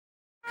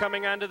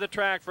coming onto the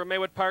track for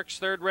Maywood Park's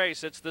third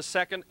race. It's the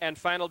second and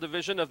final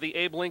division of the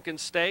Abe Lincoln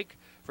Stake.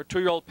 For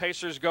 2-year-old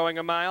pacers going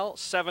a mile,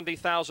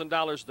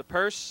 $70,000 the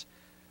purse.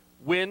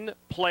 Win,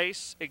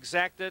 place,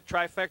 exacta,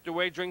 trifecta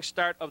wagering,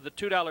 start of the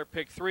 $2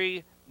 pick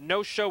 3,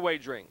 no show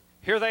wagering.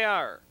 Here they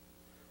are.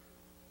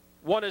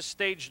 One is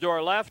Stage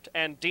Door Left,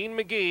 and Dean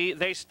McGee,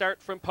 they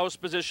start from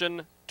post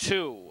position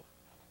 2.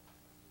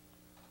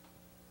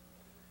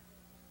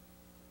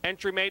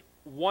 Entry mate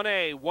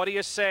 1A, What Do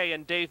You Say,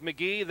 and Dave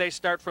McGee, they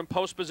start from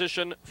post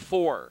position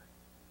 4.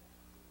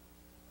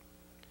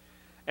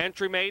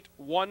 Entry mate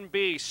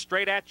 1B,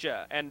 Straight At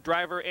Ya, and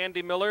driver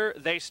Andy Miller,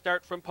 they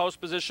start from post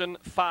position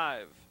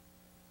 5.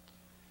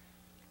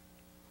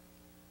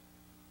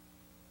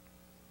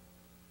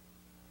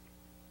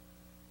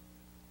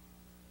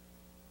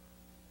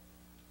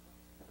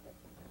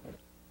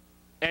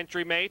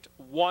 Entry mate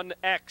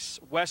 1X,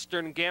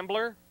 Western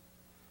Gambler,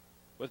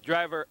 with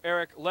driver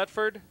Eric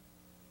Letford.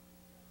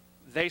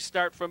 They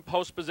start from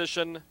post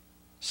position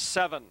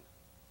 7.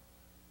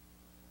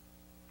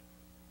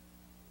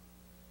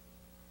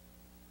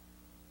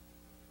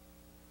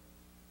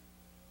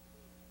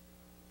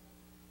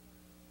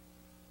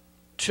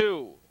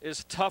 Two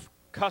is Tough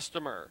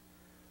Customer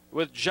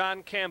with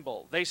John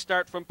Campbell. They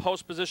start from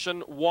post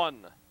position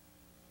 1.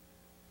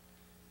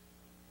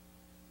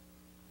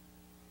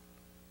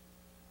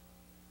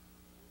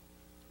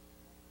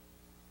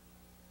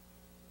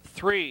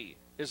 3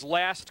 is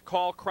Last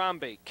Call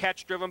Crombie.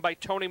 Catch driven by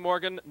Tony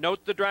Morgan.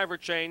 Note the driver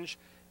change.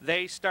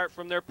 They start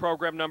from their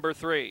program number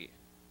 3.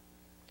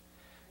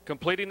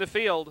 Completing the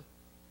field,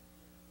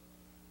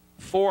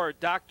 4,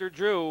 Dr.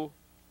 Drew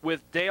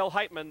with Dale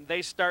Heitman.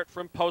 They start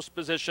from post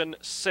position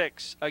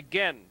 6.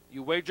 Again,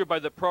 you wager by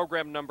the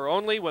program number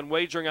only. When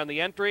wagering on the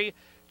entry,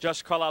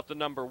 just call out the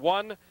number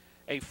 1.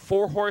 A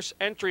 4-horse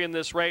entry in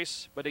this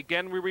race, but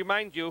again, we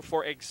remind you,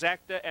 for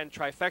exacta and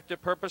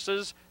trifecta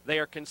purposes, they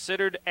are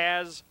considered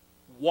as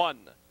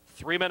 1.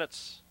 3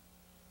 minutes.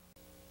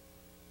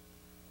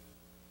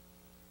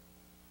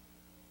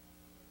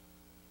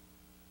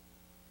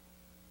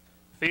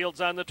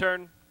 Fields on the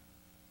turn.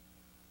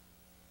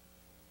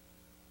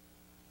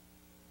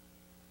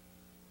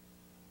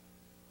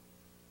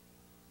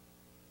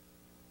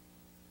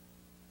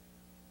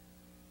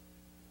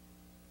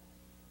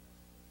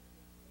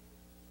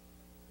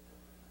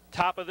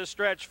 Top of the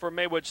stretch for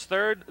Maywood's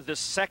third, the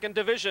second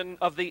division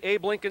of the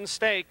Abe Lincoln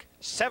Stake.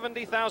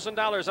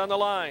 $70,000 on the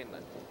line.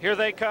 Here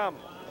they come.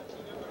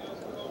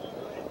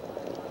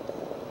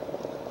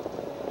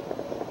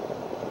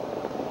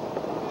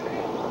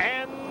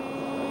 And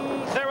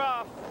they're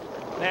off.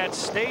 That's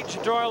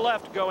Stage Door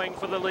Left going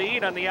for the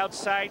lead on the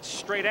outside,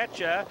 Straight At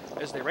Ya,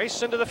 as they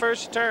race into the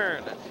first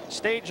turn.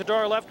 Stage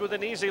Door Left with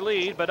an easy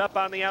lead, but up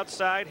on the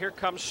outside, here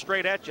comes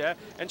Straight At Ya,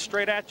 and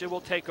Straight At Ya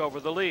will take over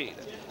the lead.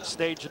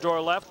 Stage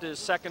Door Left is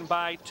second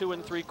by 2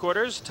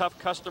 3/4. Tough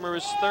Customer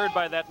is third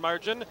by that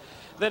margin.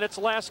 Then it's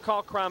Last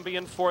Call Crombie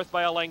in fourth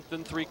by a length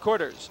and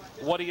 3/4.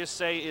 What Do You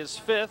Say is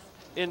fifth.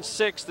 In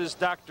sixth is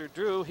Dr.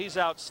 Drew. He's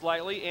out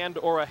slightly and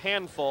or a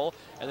handful.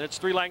 And it's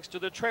 3 lengths to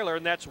the trailer,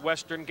 and that's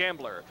Western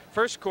Gambler.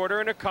 First quarter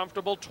in a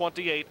comfortable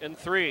 28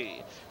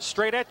 3.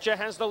 Straight At Ya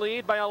has the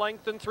lead by a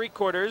length and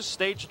 3/4.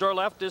 Stage Door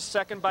Left is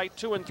second by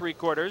 2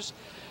 3/4.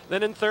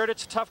 Then in third,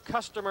 it's Tough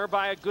Customer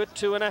by a good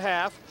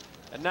 2.5.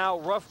 And now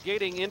rough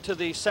gating into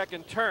the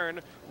second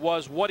turn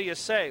was What Do You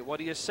Say? What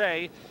Do You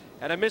Say?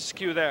 And a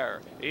miscue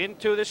there.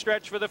 Into the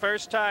stretch for the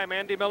first time.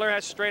 Andy Miller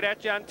has Straight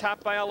At Ya on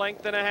top by a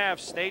length and a half.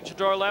 Stage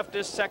Door Left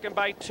is second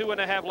by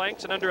 2.5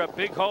 lengths and under a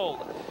big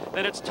hold.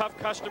 Then it's Tough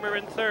Customer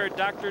in third.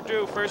 Dr.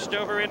 Drew first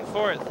over in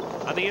fourth.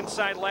 On the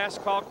inside,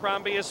 Last Call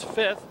Crombie is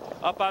fifth.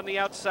 Up on the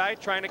outside,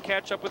 trying to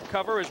catch up with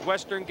cover, is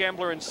Western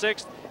Gambler in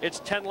sixth. It's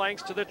 10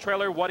 lengths to the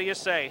trailer. What Do You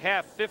Say?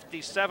 Half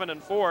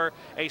 57 4.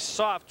 A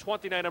soft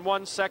 29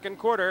 1 second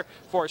quarter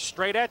for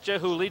Straight At Ya,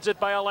 who leads it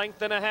by a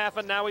length and a half,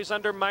 and now he's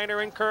under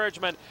minor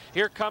encouragement.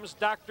 Here comes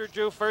Dr.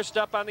 Drew first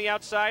up on the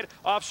outside.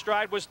 Off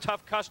stride was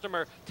Tough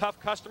Customer. Tough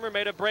Customer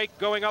made a break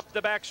going up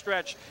the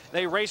backstretch.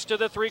 They race to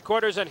the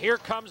 3/4, and here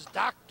comes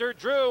Dr.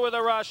 Drew with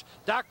a rush.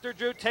 Dr.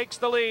 Drew takes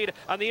the lead.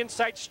 On the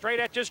inside,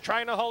 Straight At Ya's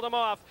trying to hold him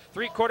off.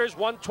 3/4,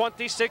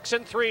 126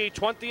 3,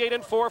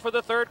 28 4 for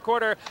the third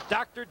quarter.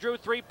 Dr. Drew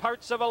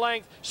 3/4 of a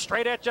length.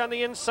 Straight At Ya on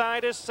the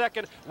inside is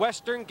second.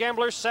 Western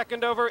Gambler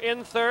second over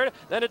in third.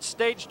 Then it's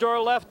Stage Door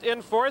Left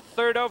in fourth.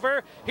 Third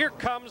over. Here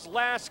comes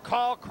Last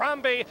Call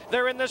Crombie.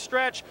 They're in the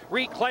stretch.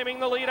 Reclaiming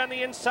the lead on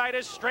the inside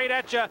is Straight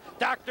At Ya.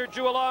 Dr.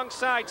 Drew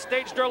alongside.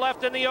 Stage Door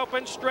Left in the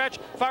open stretch.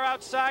 Far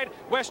outside,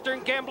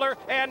 Western Gambler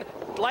and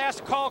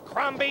Last Call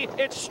Crombie.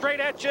 It's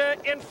Straight At Ya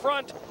in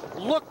front.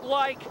 Looked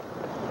like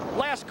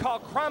Last Call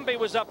Crombie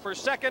was up for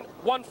second.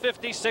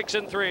 156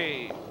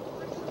 3.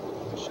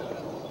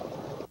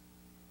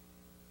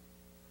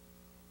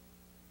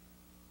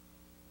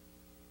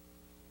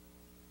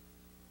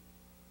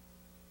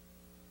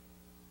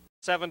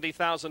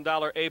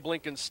 $70,000 Abe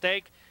Lincoln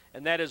Stake,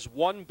 and that is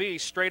 1B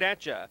Straight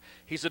At Ya.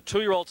 He's a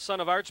 2-year-old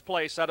son of Arts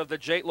Place out of the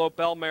Jate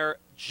Lopel mare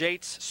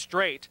Jate's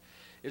Straight.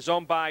 is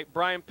owned by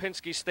Brian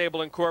Pinsky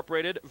Stable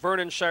Incorporated,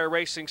 Vernonshire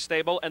Racing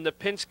Stable, and the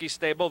Pinsky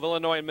Stable of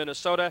Illinois and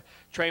Minnesota,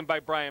 trained by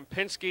Brian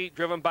Pinsky,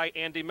 driven by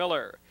Andy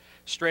Miller.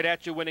 Straight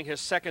At You winning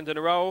his second in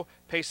a row,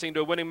 pacing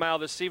to a winning mile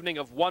this evening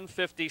of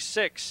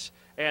 156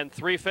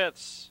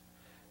 3/5.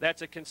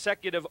 That's a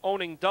consecutive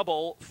owning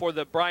double for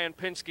the Brian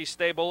Pinsky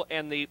Stable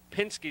and the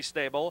Pinsky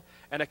Stable,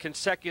 and a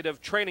consecutive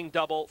training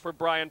double for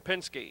Brian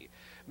Pinsky.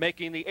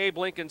 Making the Abe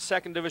Lincoln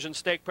Second Division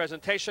Stake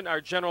presentation,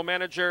 our general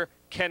manager,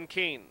 Ken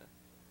Keene.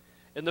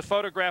 In the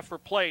photograph for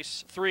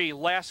place 3,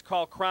 Last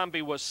Call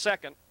Crombie was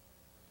second.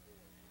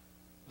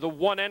 The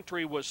 1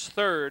 entry was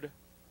third.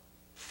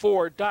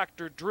 4,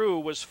 Dr. Drew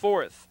was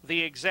fourth.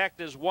 The exact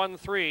is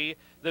 1-3.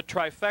 The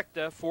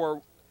trifecta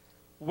for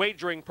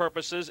wagering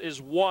purposes is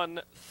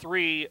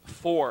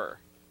 1-3-4.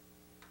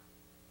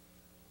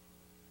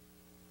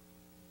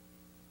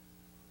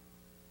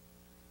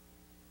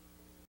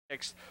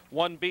 Next,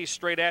 1B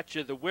Straight At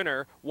You, the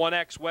winner.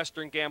 1X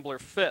Western Gambler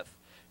 5th.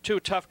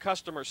 2 Tough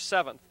Customers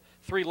 7th.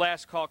 3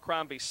 Last Call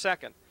Crombie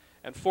 2nd.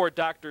 And 4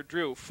 Dr.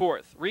 Drew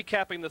 4th.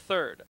 Recapping the third.